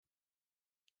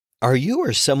Are you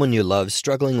or someone you love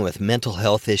struggling with mental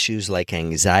health issues like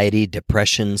anxiety,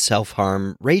 depression,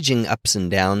 self-harm, raging ups and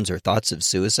downs, or thoughts of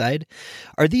suicide?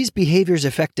 Are these behaviors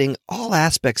affecting all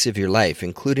aspects of your life,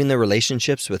 including the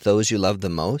relationships with those you love the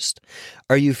most?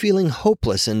 Are you feeling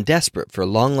hopeless and desperate for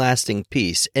long-lasting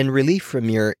peace and relief from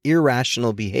your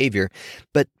irrational behavior,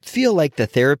 but feel like the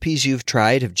therapies you've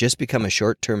tried have just become a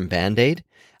short-term Band-Aid?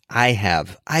 I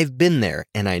have. I've been there,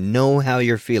 and I know how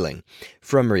you're feeling.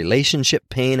 From relationship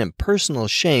pain and personal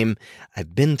shame,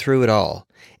 I've been through it all.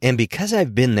 And because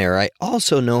I've been there, I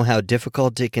also know how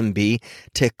difficult it can be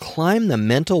to climb the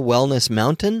mental wellness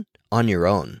mountain on your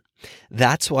own.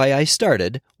 That's why I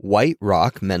started White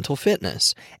Rock Mental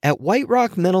Fitness. At White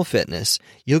Rock Mental Fitness,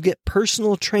 you'll get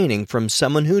personal training from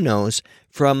someone who knows,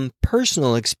 from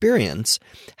personal experience,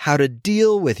 how to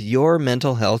deal with your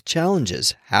mental health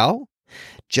challenges. How?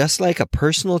 Just like a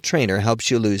personal trainer helps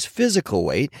you lose physical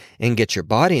weight and get your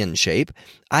body in shape,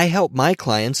 I help my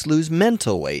clients lose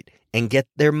mental weight and get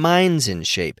their minds in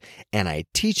shape, and I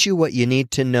teach you what you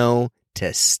need to know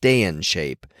to stay in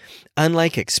shape.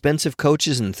 Unlike expensive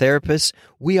coaches and therapists,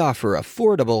 we offer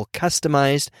affordable,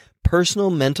 customized, personal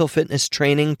mental fitness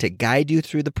training to guide you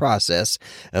through the process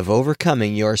of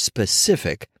overcoming your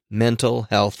specific mental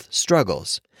health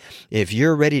struggles. If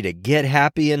you're ready to get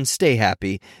happy and stay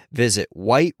happy, visit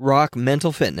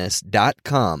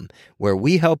whiterockmentalfitness.com, where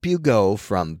we help you go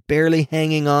from barely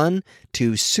hanging on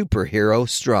to superhero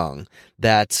strong.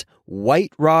 That's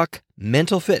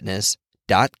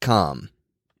whiterockmentalfitness.com.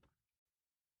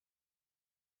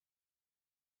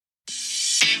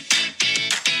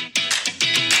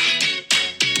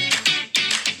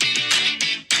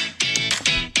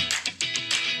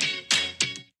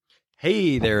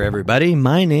 Hey there, everybody.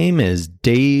 My name is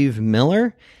Dave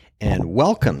Miller, and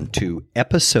welcome to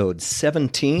episode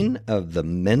 17 of the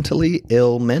Mentally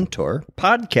Ill Mentor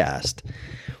podcast.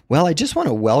 Well, I just want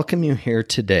to welcome you here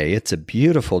today. It's a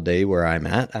beautiful day where I'm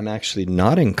at. I'm actually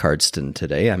not in Cardston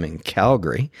today. I'm in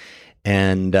Calgary,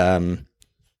 and I'm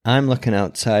looking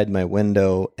outside my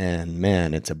window, and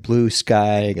man, it's a blue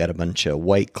sky. I got a bunch of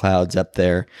white clouds up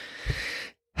there.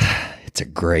 It's a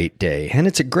great day, and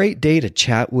it's a great day to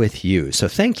chat with you. So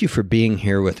thank you for being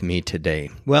here with me today.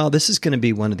 Well, this is going to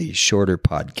be one of these shorter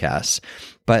podcasts,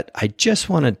 but I just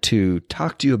wanted to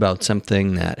talk to you about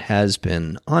something that has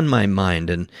been on my mind,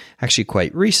 and actually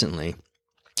quite recently.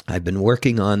 I've been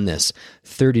working on this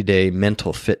 30-day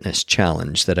mental fitness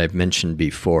challenge that I've mentioned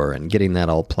before, and getting that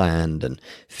all planned and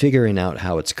figuring out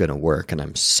how it's going to work. And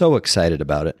I'm so excited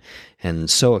about it, and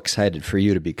so excited for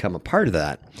you to become a part of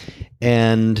that.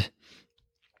 And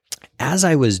as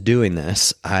I was doing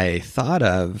this, I thought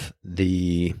of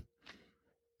the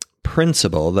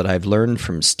principle that I've learned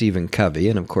from Stephen Covey,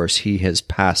 and of course he has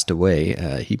passed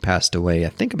away. He passed away, I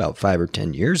think, about 5 or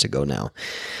 10 years ago now.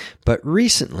 But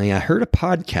recently I heard a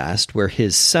podcast where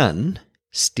his son,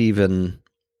 Stephen,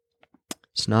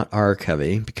 it's not R.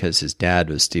 Covey because his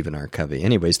dad was Stephen R. Covey.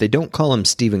 Anyways, they don't call him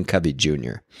Stephen Covey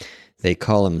Jr. They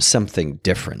call him something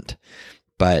different.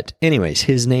 But anyways,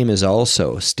 his name is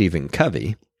also Stephen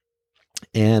Covey.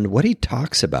 And what he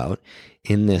talks about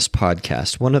in this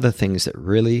podcast, one of the things that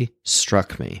really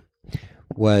struck me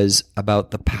was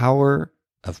about the power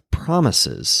of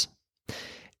promises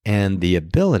and the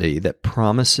ability that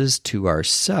promises to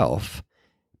ourselves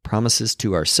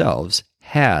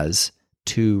has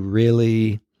to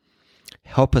really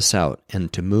help us out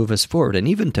and to move us forward and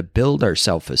even to build our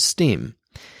self-esteem.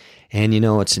 And,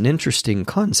 it's an interesting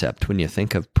concept when you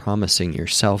think of promising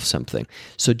yourself something.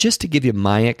 So just to give you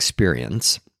my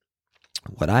experience,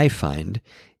 what I find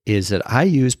is that I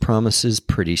use promises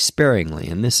pretty sparingly.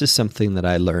 And this is something that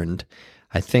I learned,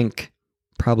 I think,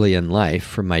 probably in life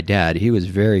from my dad. He was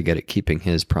very good at keeping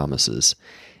his promises.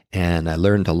 And I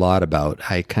learned a lot about,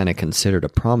 I kind of considered a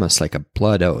promise like a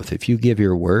blood oath. If you give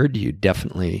your word, you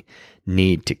definitely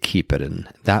need to keep it. And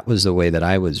that was the way that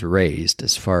I was raised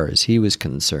as far as he was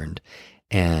concerned.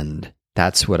 And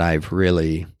that's what I've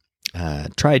really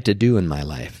tried to do in my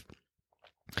life.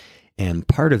 And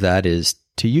part of that is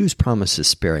to use promises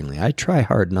sparingly. I try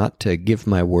hard not to give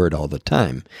my word all the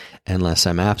time unless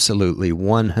I'm absolutely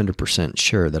 100%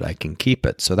 sure that I can keep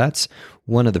it. So that's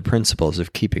one of the principles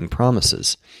of keeping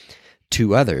promises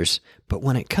to others. But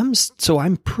when it comes, so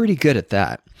I'm pretty good at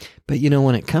that. But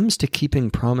when it comes to keeping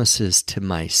promises to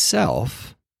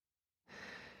myself,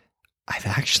 I've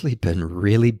actually been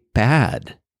really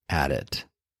bad at it.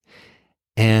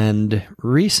 And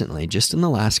recently, just in the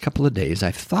last couple of days,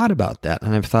 I've thought about that,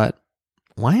 and I've thought,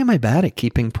 why am I bad at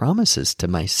keeping promises to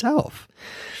myself?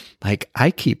 Like, I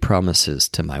keep promises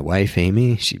to my wife,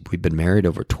 Amy. We've been married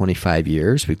over 25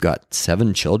 years. We've got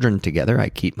 7 children together. I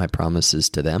keep my promises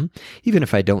to them. Even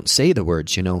if I don't say the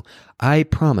words, I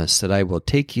promise that I will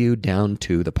take you down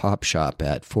to the pop shop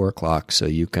at 4 o'clock so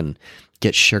you can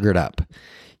get sugared up,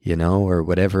 or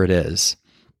whatever it is.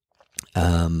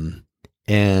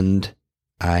 And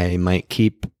I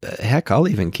might I'll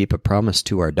even keep a promise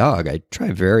to our dog. I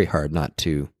try very hard not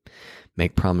to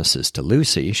make promises to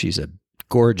Lucy. She's a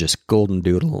gorgeous golden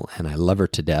doodle and I love her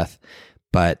to death.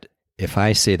 But if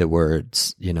I say the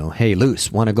words, hey,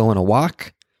 Luce, want to go on a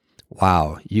walk?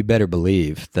 Wow, you better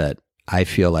believe that I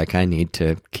feel like I need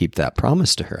to keep that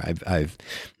promise to her. I've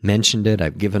mentioned it.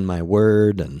 I've given my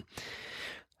word, and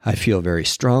I feel very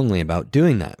strongly about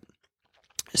doing that.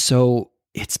 So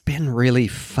it's been really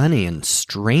funny and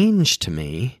strange to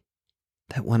me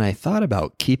that when I thought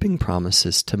about keeping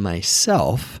promises to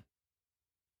myself,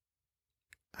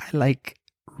 I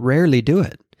rarely do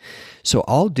it. So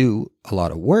I'll do a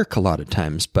lot of work a lot of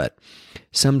times, but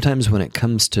sometimes when it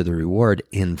comes to the reward,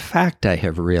 in fact, I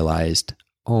have realized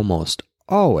almost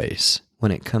always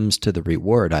when it comes to the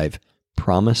reward I've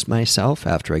promised myself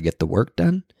after I get the work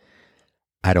done,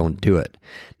 I don't do it.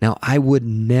 Now, I would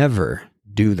never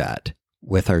do that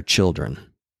with our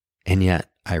children. And yet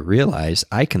I realize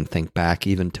I can think back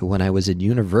even to when I was in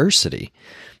university,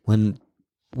 when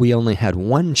we only had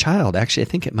one child. Actually, I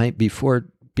think it might be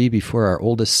before our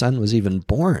oldest son was even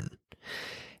born.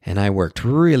 And I worked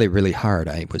really, really hard.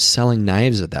 I was selling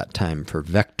knives at that time for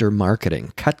Vector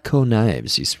Marketing, Cutco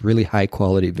knives, these really high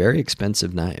quality, very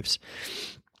expensive knives.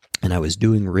 And I was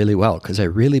doing really well because I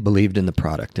really believed in the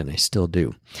product, and I still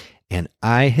do. And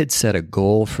I had set a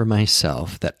goal for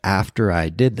myself that after I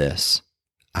did this,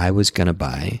 I was going to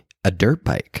buy a dirt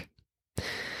bike.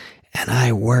 And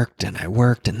I worked, and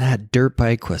that dirt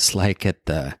bike was like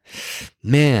I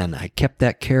kept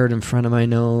that carrot in front of my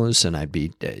nose, and I'd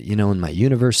be, in my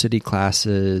university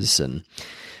classes, and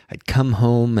I'd come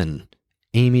home and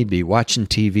Amy'd be watching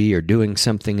TV or doing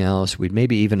something else. We'd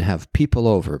maybe even have people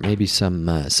over, maybe some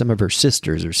of her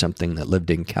sisters or something that lived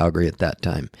in Calgary at that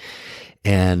time,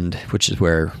 and which is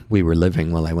where we were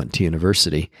living while I went to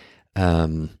university.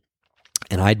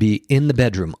 And I'd be in the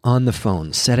bedroom on the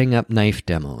phone setting up knife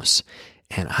demos.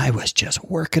 And I was just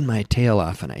working my tail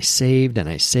off. And I saved and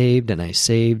I saved and I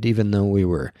saved, even though we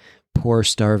were poor,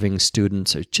 starving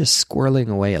students. I was just squirreling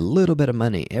away a little bit of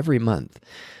money every month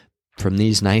from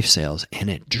these knife sales. And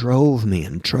it drove me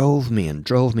and drove me and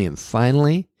drove me. And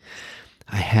finally,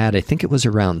 I think it was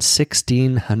around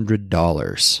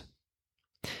 $1,600.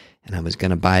 And I was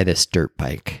going to buy this dirt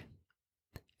bike.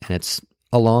 And it's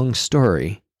a long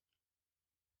story,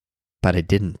 but I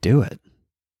didn't do it,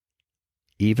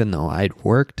 even though I'd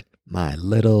worked my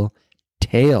little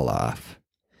tail off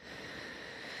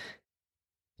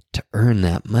to earn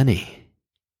that money.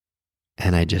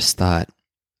 And I just thought,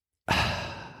 I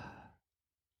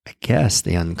guess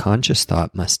the unconscious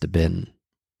thought must have been,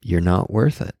 you're not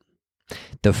worth it.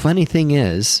 The funny thing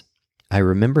is, I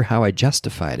remember how I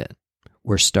justified it.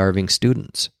 We're starving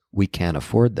students. We can't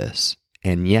afford this.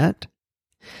 And yet,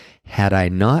 had I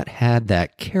not had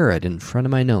that carrot in front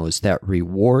of my nose, that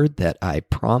reward that I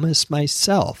promised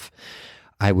myself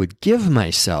I would give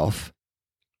myself,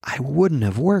 I wouldn't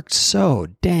have worked so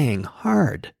dang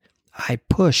hard. I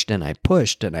pushed and I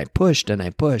pushed and I pushed and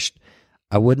I pushed.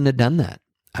 I wouldn't have done that.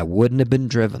 I wouldn't have been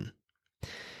driven.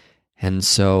 And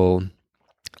so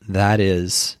that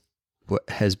is what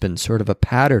has been sort of a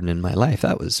pattern in my life.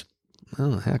 That was,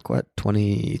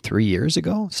 23 years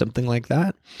ago, something like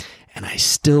that. And I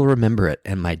still remember it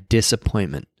and my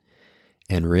disappointment.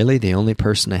 And really, the only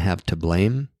person I have to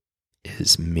blame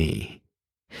is me.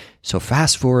 So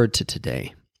fast forward to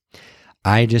today.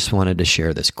 I just wanted to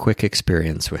share this quick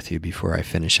experience with you before I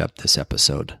finish up this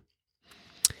episode.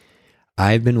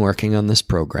 I've been working on this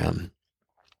program,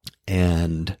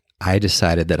 and I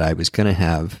decided that I was going to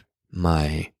have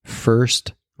my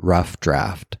first rough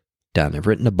draft done. I've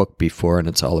written a book before, and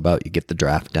it's all about you get the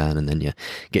draft done, and then you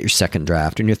get your second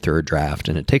draft and your third draft,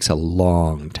 and it takes a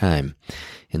long time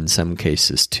in some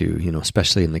cases to,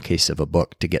 especially in the case of a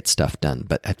book, to get stuff done.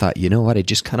 But I thought, you know what, I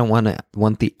just kind of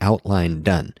want the outline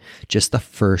done, just the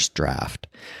first draft.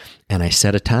 And I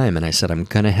set a time, and I said, I'm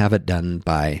going to have it done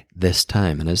by this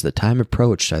time. And as the time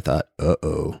approached, I thought,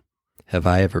 have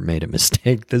I ever made a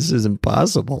mistake? This is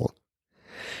impossible.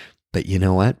 But you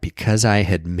know what? Because I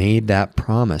had made that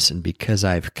promise, and because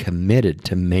I've committed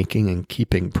to making and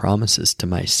keeping promises to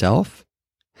myself,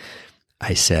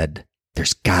 I said,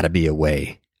 there's got to be a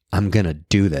way. I'm going to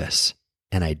do this.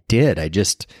 And I did. I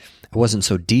wasn't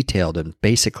so detailed, and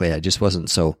basically I just wasn't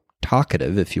so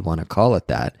talkative, if you want to call it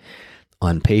that,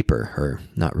 on paper, or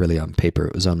not really on paper,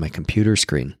 it was on my computer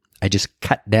screen. I just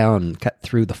cut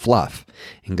through the fluff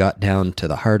and got down to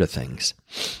the heart of things.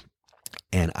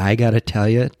 And I got to tell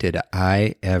you, did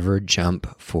I ever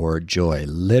jump for joy?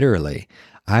 Literally,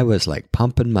 I was like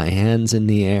pumping my hands in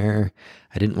the air.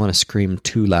 I didn't want to scream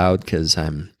too loud because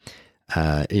I'm,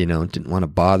 didn't want to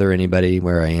bother anybody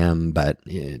where I am, but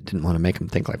didn't want to make them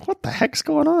think like, what the heck's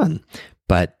going on?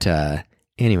 But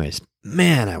anyways,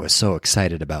 man, I was so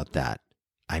excited about that.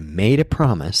 I made a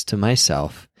promise to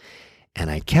myself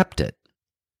and I kept it.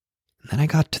 And then I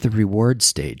got to the reward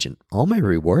stage, and all my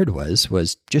reward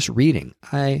was just reading.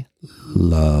 I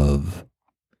love.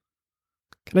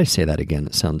 Can I say that again?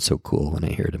 It sounds so cool when I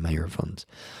hear it in my earphones.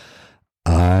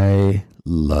 I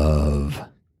love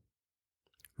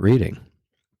reading.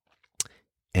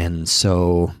 And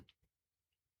so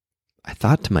I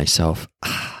thought to myself,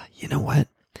 you know what?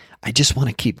 I just want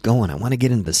to keep going. I want to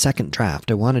get into the second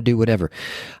draft. I want to do whatever.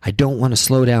 I don't want to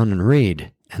slow down and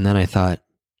read. And then I thought,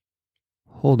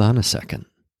 hold on a second.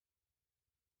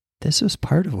 This was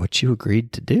part of what you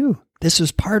agreed to do. This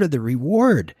was part of the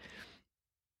reward.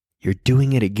 You're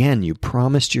doing it again. You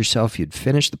promised yourself you'd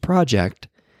finish the project.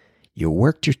 You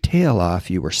worked your tail off.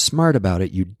 You were smart about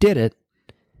it. You did it.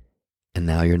 And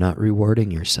now you're not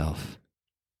rewarding yourself.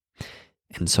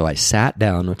 And so I sat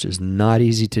down, which is not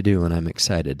easy to do when I'm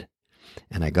excited.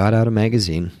 And I got out a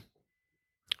magazine.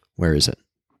 Where is it?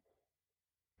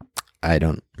 I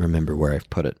don't remember where I've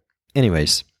put it.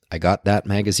 Anyways, I got that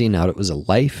magazine out. It was a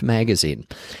Life magazine.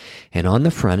 And on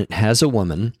the front, it has a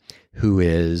woman who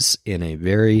is in a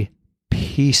very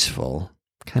peaceful,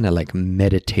 kind of like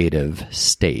meditative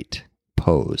state,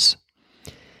 pose.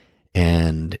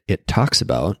 And it talks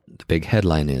about, the big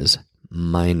headline is,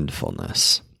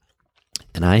 mindfulness.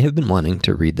 And I have been wanting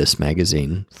to read this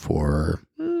magazine for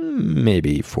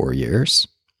maybe 4 years.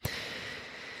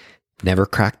 Never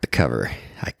cracked the cover.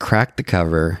 I cracked the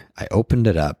cover, I opened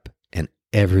it up, and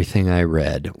everything I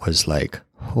read was like,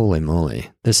 holy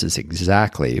moly, this is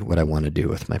exactly what I want to do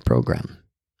with my program.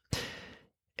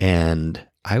 And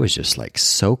I was just like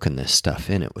soaking this stuff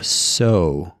in. It was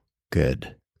so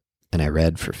good. And I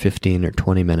read for 15 or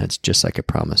 20 minutes, just like I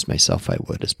promised myself I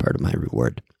would as part of my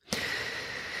reward.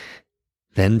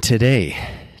 Then today,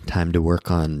 time to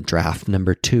work on draft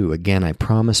number 2. Again, I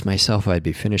promised myself I'd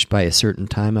be finished by a certain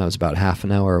time. I was about half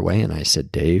an hour away, and I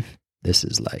said, Dave, this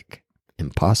is like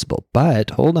impossible.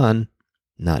 But hold on,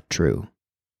 not true.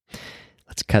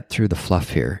 Let's cut through the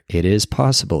fluff here. It is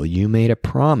possible. You made a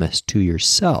promise to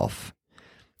yourself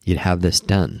you'd have this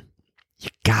done. You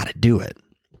got to do it.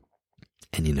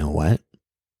 And you know what?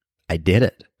 I did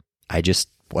it. I just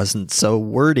wasn't so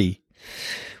wordy,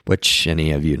 which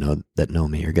any of you that know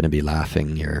me are going to be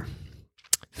laughing your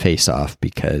face off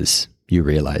because you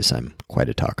realize I'm quite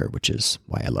a talker, which is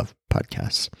why I love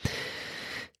podcasts.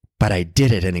 But I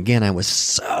did it. And again, I was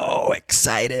so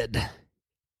excited.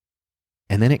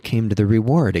 And then it came to the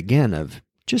reward again of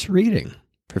just reading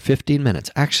for 15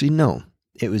 minutes. Actually, no.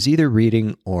 It was either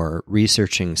reading or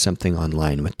researching something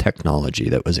online with technology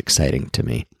that was exciting to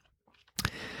me.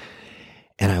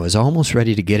 And I was almost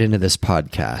ready to get into this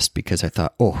podcast because I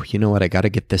thought, oh, you know what? I got to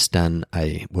get this done.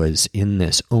 I was in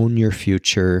this Own Your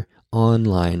Future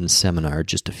online seminar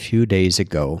just a few days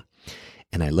ago,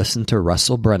 and I listened to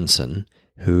Russell Brunson,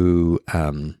 who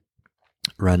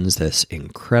runs this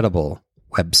incredible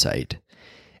website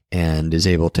and is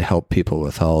able to help people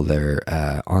with all their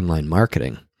online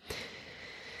marketing.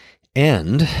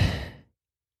 And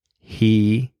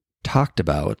he talked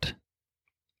about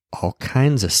all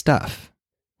kinds of stuff.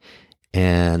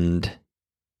 And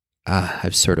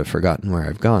I've sort of forgotten where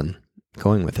I've going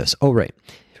with this. Oh, right.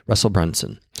 Russell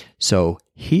Brunson. So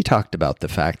he talked about the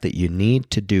fact that you need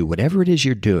to do whatever it is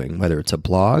you're doing, whether it's a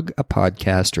blog, a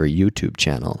podcast, or a YouTube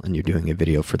channel, and you're doing a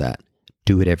video for that,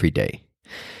 do it every day.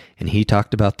 And he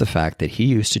talked about the fact that he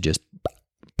used to just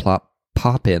pop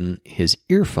in his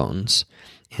earphones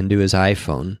into his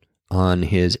iPhone on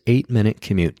his 8-minute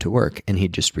commute to work, and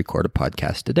he'd just record a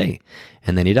podcast a day,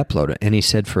 and then he'd upload it. And he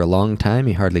said for a long time,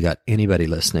 he hardly got anybody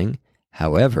listening.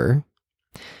 However,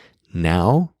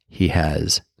 now he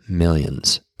has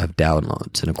millions of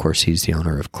downloads. And of course, he's the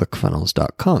owner of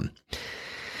ClickFunnels.com.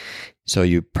 So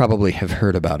you probably have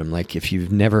heard about him. Like if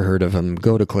you've never heard of him,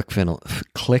 go to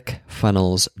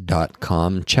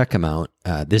ClickFunnels.com. Check him out.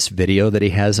 This video that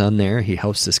he has on there, he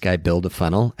helps this guy build a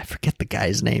funnel. I forget the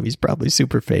guy's name. He's probably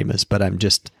super famous, but I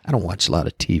don't watch a lot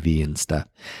of TV and stuff.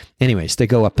 Anyways, they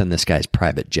go up in this guy's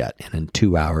private jet, and in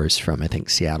 2 hours from, I think,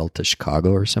 Seattle to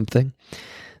Chicago or something,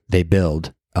 they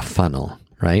build a funnel,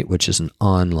 right? Which is an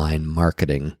online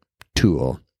marketing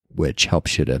tool, which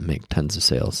helps you to make tons of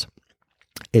sales.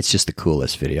 It's just the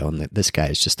coolest video, and this guy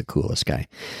is just the coolest guy.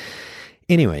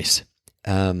 Anyways,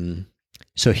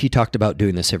 so he talked about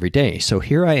doing this every day. So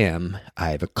here I am.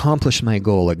 I've accomplished my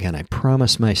goal again. I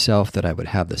promised myself that I would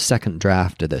have the second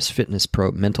draft of this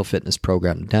mental fitness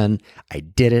program done. I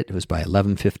did it. It was by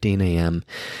 11:15 a.m.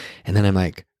 And then I'm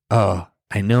like, oh,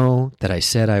 I know that I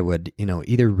said I would,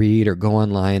 either read or go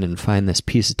online and find this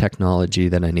piece of technology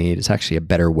that I need. It's actually a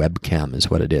better webcam is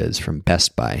what it is, from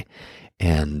Best Buy.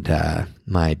 And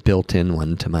my built-in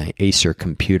one to my Acer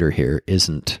computer here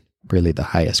isn't really the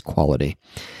highest quality.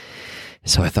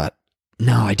 So I thought,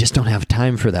 no, I just don't have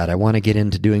time for that. I want to get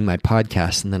into doing my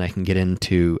podcast, and then I can get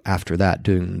into, after that,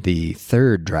 doing the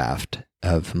third draft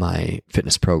of my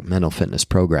mental fitness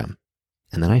program.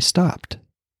 And then I stopped.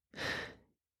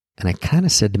 And I kind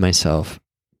of said to myself,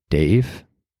 Dave,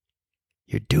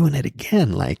 you're doing it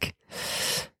again. Like,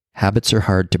 habits are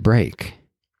hard to break.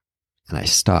 And I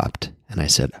stopped and I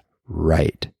said,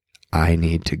 right, I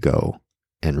need to go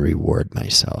and reward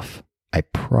myself. I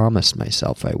promised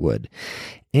myself I would.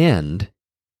 And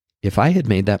if I had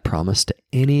made that promise to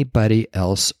anybody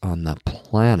else on the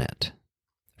planet,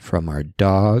 from our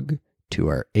dog to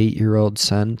our 8-year-old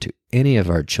son, to any of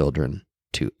our children,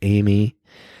 to Amy,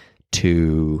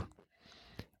 to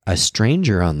a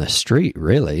stranger on the street,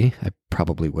 really, I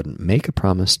probably wouldn't make a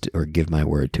promise or give my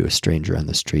word to a stranger on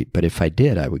the street. But if I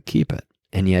did, I would keep it.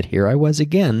 And yet here I was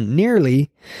again,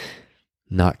 nearly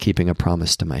not keeping a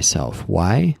promise to myself.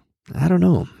 Why? I don't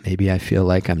know. Maybe I feel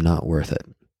like I'm not worth it,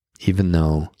 even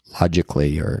though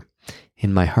logically or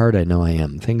in my heart I know I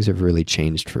am. Things have really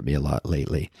changed for me a lot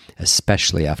lately,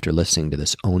 especially after listening to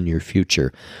this Own Your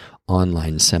Future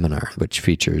online seminar, which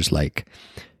features like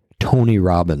Tony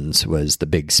Robbins was the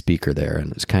big speaker there,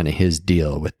 and it was kind of his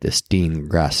deal with this Dean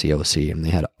Graziosi, and they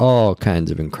had all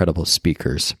kinds of incredible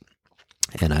speakers.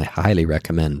 And I highly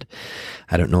recommend.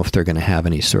 I don't know if they're going to have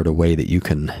any sort of way that you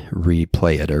can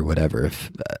replay it or whatever.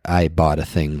 If I bought a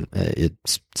thing, it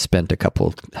spent a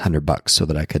couple $100 so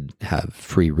that I could have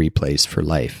free replays for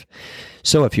life.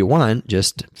 So if you want,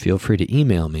 just feel free to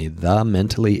email me,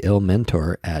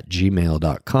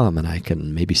 thementallyillmentor@gmail.com, and I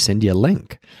can maybe send you a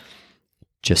link.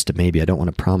 Just to maybe, I don't want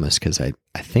to promise because I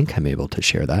think I'm able to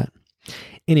share that.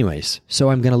 Anyways, so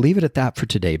I'm going to leave it at that for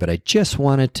today, but I just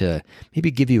wanted to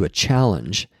maybe give you a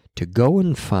challenge to go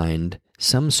and find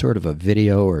some sort of a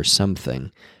video or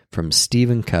something from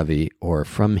Stephen Covey or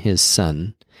from his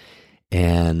son,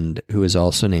 and who is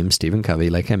also named Stephen Covey,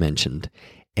 like I mentioned,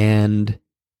 and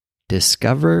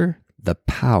discover the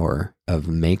power of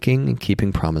making and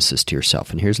keeping promises to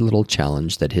yourself. And here's a little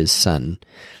challenge that his son,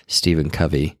 Stephen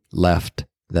Covey, left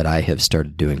that I have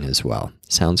started doing as well.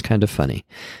 Sounds kind of funny,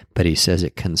 but he says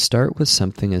it can start with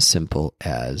something as simple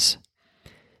as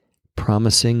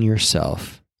promising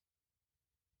yourself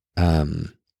a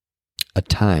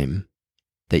time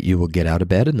that you will get out of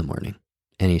bed in the morning.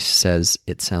 And he says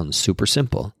it sounds super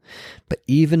simple, but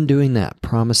even doing that,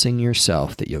 promising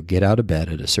yourself that you'll get out of bed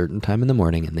at a certain time in the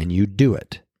morning and then you do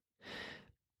it,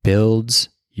 builds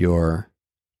your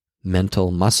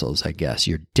mental muscles, I guess,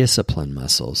 your discipline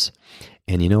muscles.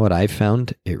 And you know what I've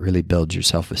found? It really builds your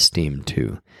self-esteem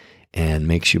too, and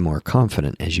makes you more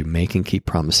confident as you make and keep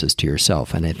promises to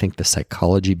yourself. And I think the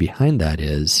psychology behind that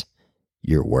is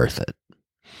you're worth it.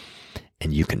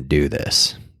 And you can do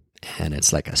this. And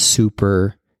it's like a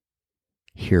super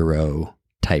hero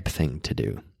type thing to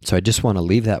do. So I just want to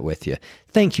leave that with you.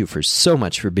 Thank you so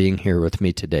much for being here with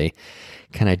me today.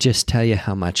 Can I just tell you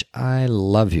how much I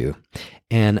love you?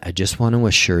 And I just want to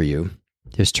assure you,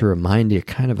 just to remind you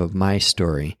kind of my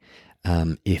story.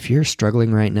 If you're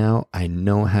struggling right now, I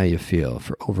know how you feel.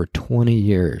 For over 20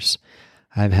 years,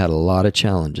 I've had a lot of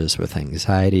challenges with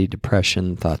anxiety,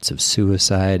 depression, thoughts of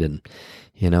suicide, and,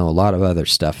 a lot of other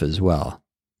stuff as well.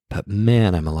 But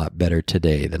man, I'm a lot better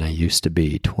today than I used to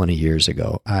be 20 years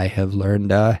ago. I have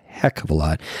learned a heck of a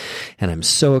lot, and I'm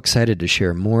so excited to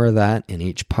share more of that in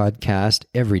each podcast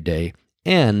every day.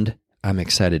 And I'm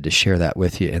excited to share that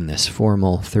with you in this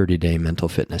formal 30-day mental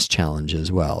fitness challenge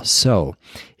as well. So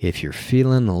if you're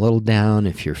feeling a little down,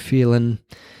 if you're feeling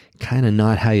kind of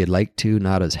not how you'd like to,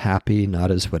 not as happy, not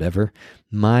as whatever,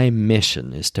 my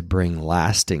mission is to bring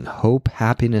lasting hope,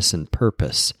 happiness, and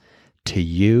purpose to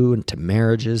you and to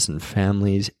marriages and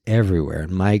families everywhere.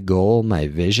 And my goal, my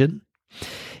vision,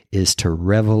 is to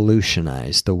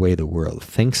revolutionize the way the world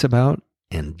thinks about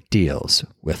and deals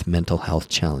with mental health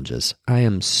challenges. I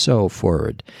am so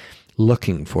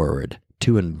looking forward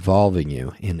to involving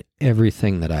you in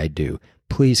everything that I do.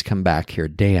 Please come back here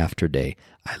day after day.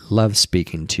 I love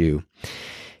speaking to you.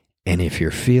 And if you're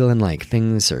feeling like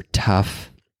things are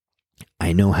tough,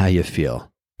 I know how you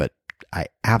feel, but I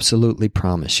absolutely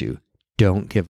promise you, don't give